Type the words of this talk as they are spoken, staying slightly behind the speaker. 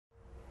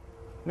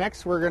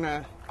Next, we're going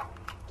to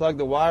plug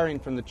the wiring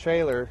from the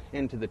trailer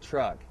into the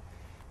truck.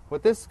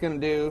 What this is going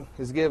to do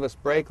is give us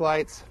brake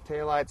lights,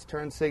 tail lights,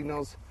 turn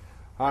signals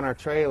on our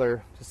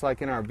trailer, just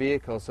like in our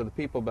vehicle, so the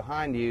people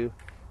behind you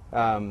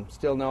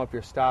still know if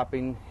you're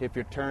stopping, if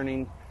you're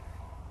turning.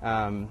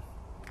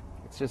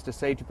 It's just a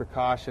safety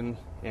precaution,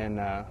 and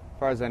as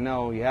far as I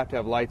know, you have to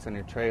have lights on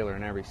your trailer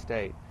in every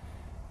state.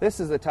 This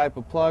is the type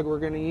of plug we're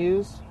going to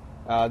use.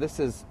 This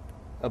is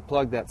a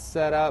plug that's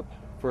set up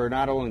for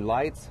not only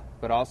lights,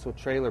 but also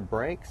trailer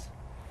brakes.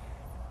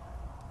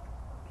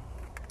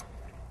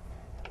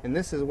 And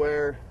this is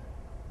where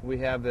we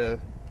have the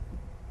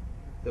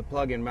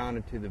plug-in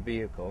mounted to the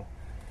vehicle.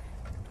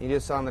 You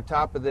just, on the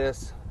top of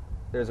this,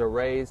 there's a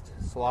raised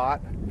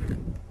slot,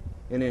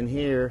 and in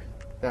here,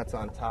 that's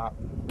on top.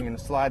 You're going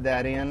to slide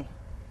that in,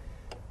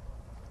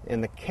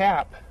 and the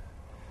cap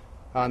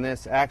on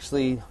this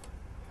actually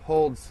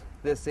holds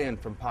this in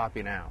from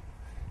popping out.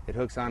 It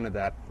hooks onto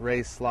that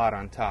raised slot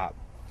on top.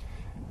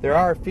 There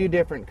are a few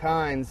different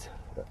kinds.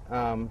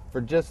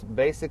 For just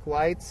basic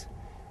lights,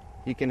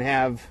 you can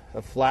have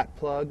a flat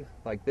plug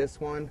like this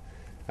one.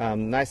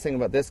 Nice thing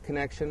about this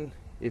connection,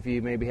 if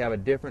you maybe have a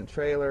different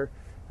trailer,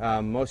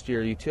 most of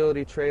your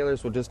utility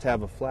trailers will just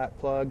have a flat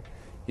plug.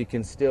 You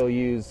can still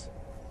use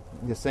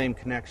the same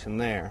connection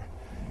there.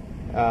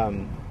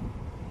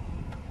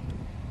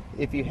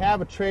 If you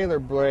have a trailer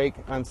brake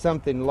on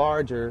something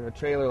larger, a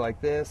trailer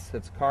like this,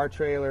 it's a car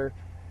trailer,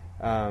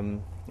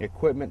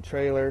 equipment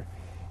trailer,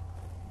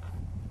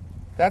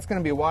 that's going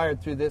to be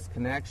wired through this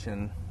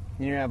connection.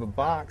 You have a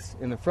box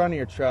in the front of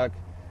your truck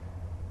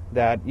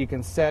that you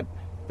can set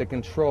the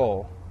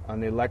control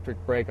on the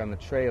electric brake on the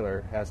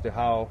trailer as to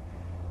how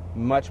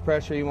much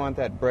pressure you want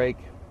that brake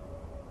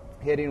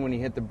hitting when you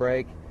hit the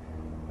brake.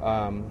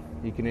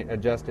 You can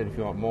adjust it if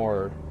you want more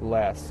or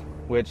less,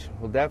 which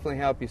will definitely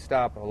help you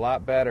stop a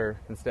lot better.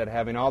 Instead of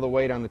having all the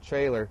weight on the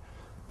trailer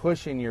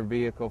pushing your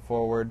vehicle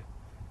forward,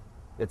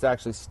 it's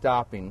actually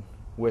stopping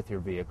with your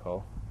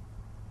vehicle.